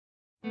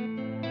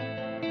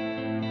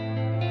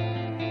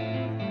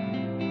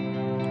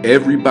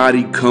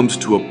Everybody comes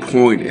to a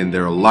point in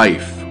their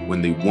life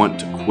when they want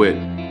to quit.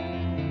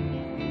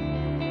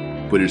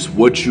 But it's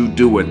what you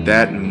do at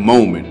that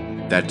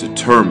moment that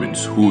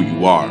determines who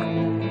you are.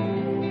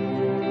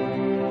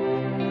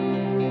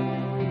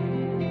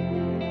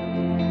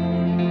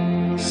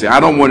 See,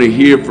 I don't want to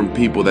hear from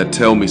people that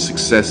tell me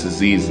success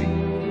is easy.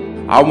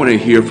 I want to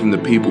hear from the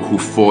people who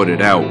fought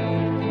it out,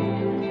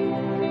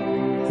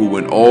 who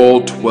went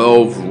all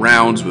 12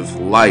 rounds with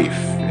life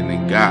and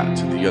then got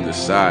to the other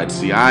side.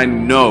 See, I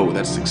know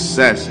that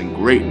success and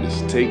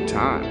greatness take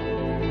time.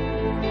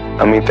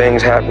 I mean,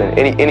 things happen.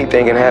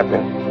 Anything can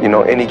happen, you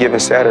know, any given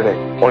Saturday.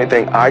 Only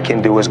thing I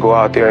can do is go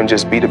out there and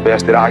just be the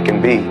best that I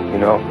can be, you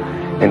know,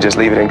 and just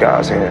leave it in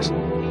God's hands.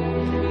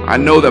 I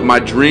know that my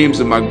dreams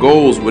and my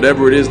goals,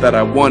 whatever it is that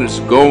I want, is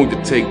going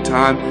to take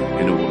time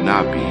and it will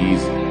not be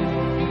easy.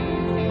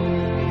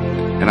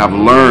 And I've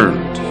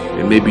learned,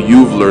 and maybe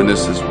you've learned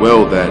this as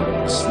well, that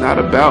it's not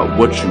about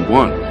what you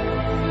want.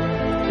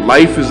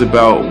 Life is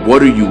about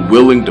what are you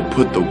willing to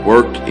put the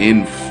work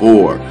in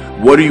for?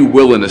 What are you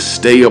willing to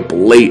stay up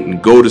late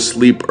and go to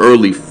sleep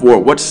early for?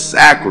 What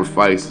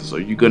sacrifices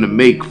are you going to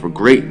make for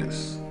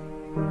greatness?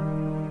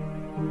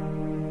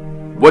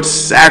 What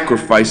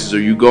sacrifices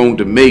are you going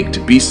to make to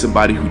be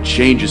somebody who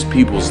changes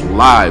people's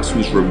lives,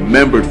 who's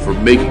remembered for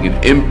making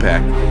an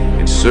impact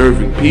and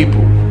serving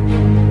people?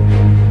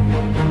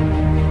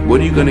 What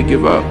are you going to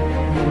give up?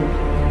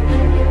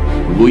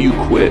 Will you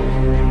quit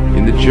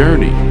in the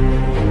journey?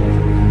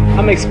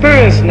 I'm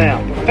experienced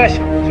now,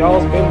 professional.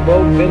 Jaws been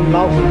broke, been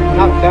lost,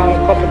 knocked down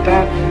a couple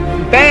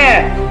times.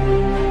 Bad.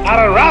 I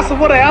done wrestled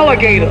with an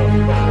alligator.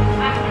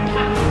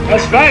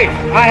 That's right.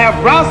 I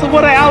have wrestled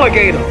with an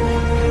alligator.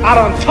 I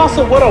done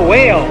tussled with a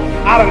whale.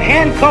 I done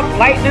handcuffed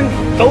lightning,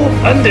 throw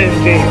thunder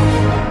in jail.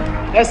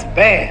 That's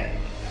bad.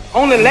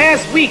 Only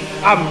last week,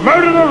 I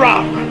murdered a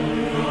rock,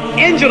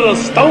 injured a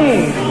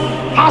stone,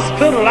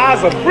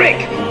 hospitalized a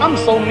brick. I'm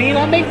so mean,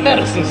 I make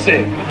medicine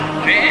sick.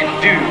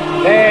 Bad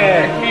dude.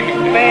 Bad.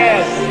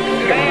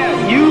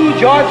 You,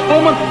 George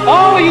Foreman,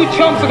 all of you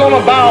chumps are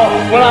gonna bow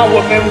when I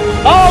whoop him.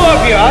 All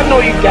of you. I know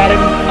you got him.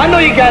 I know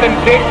you got him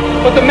picked.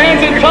 But the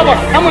man's in trouble.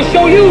 I'm gonna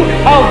show you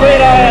how great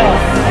I am.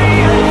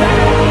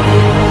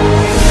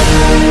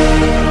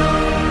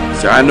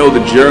 See, I know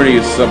the journey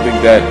is something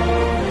that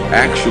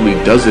actually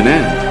doesn't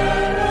end.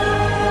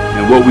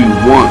 And what we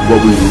want,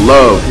 what we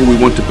love, who we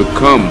want to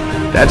become,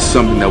 that's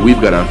something that we've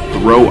got to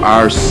throw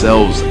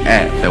ourselves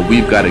at, that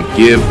we've got to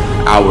give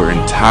our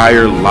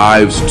entire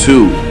lives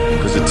to,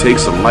 because it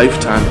takes a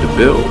lifetime to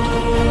build.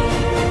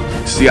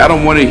 See, I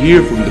don't want to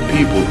hear from the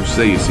people who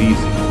say it's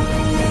easy.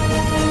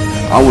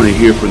 I want to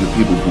hear from the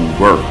people who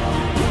work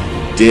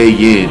day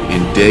in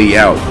and day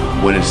out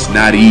when it's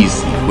not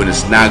easy, when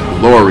it's not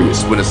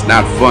glorious, when it's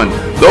not fun.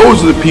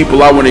 Those are the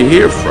people I want to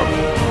hear from,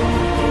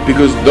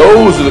 because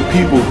those are the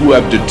people who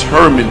have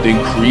determined and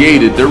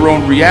created their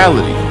own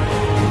reality.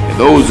 And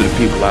those are the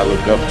people I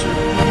look up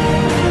to.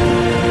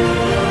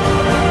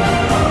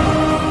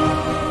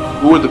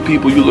 Who are the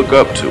people you look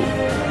up to?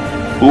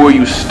 Who are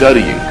you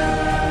studying?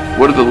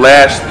 What are the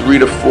last 3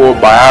 to 4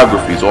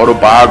 biographies,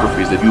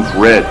 autobiographies that you've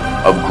read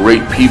of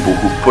great people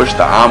who pushed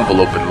the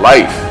envelope in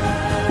life,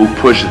 who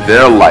pushed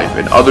their life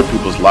and other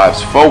people's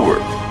lives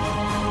forward?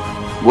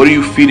 What are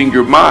you feeding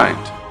your mind?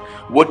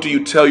 What do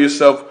you tell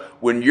yourself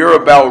when you're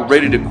about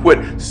ready to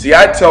quit? See,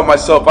 I tell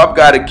myself I've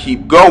got to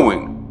keep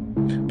going,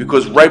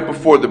 because right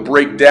before the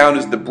breakdown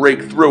is the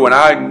breakthrough. And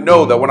I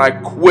know that when I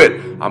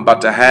quit, I'm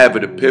about to have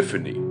an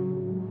epiphany.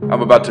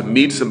 I'm about to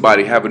meet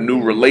somebody, have a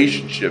new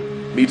relationship,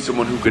 meet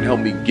someone who can help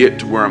me get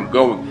to where I'm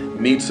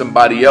going, meet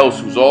somebody else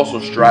who's also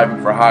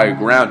striving for higher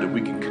ground, and we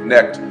can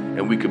connect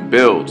and we can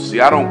build. See,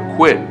 I don't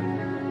quit,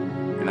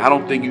 and I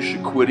don't think you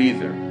should quit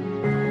either.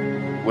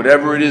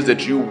 Whatever it is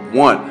that you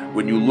want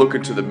when you look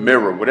into the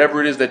mirror, whatever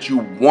it is that you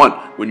want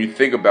when you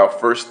think about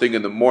first thing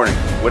in the morning,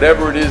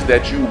 whatever it is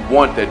that you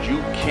want that you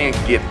can't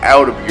get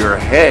out of your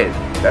head,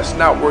 that's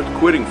not worth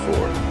quitting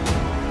for.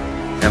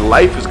 And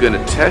life is going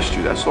to test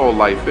you. That's all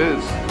life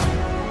is.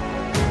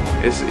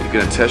 It's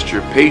going to test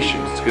your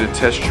patience. It's going to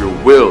test your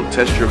will,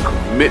 test your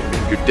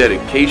commitment, your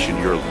dedication,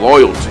 your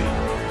loyalty,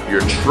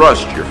 your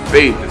trust, your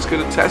faith. It's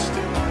going to test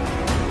it.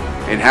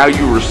 And how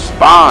you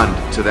respond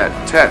to that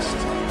test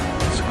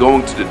is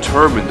going to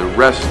determine the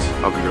rest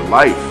of your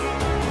life.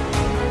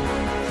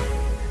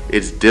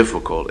 It's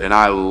difficult, and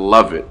I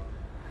love it,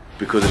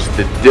 because it's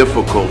the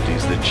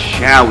difficulties, the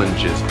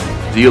challenges,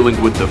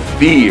 dealing with the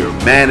fear,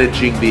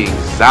 managing the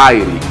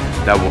anxiety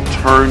that will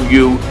turn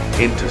you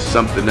into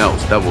something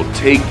else, that will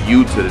take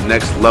you to the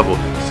next level.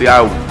 See,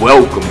 I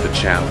welcome the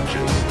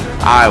challenges.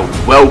 I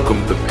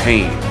welcome the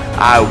pain.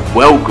 I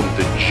welcome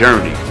the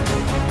journey,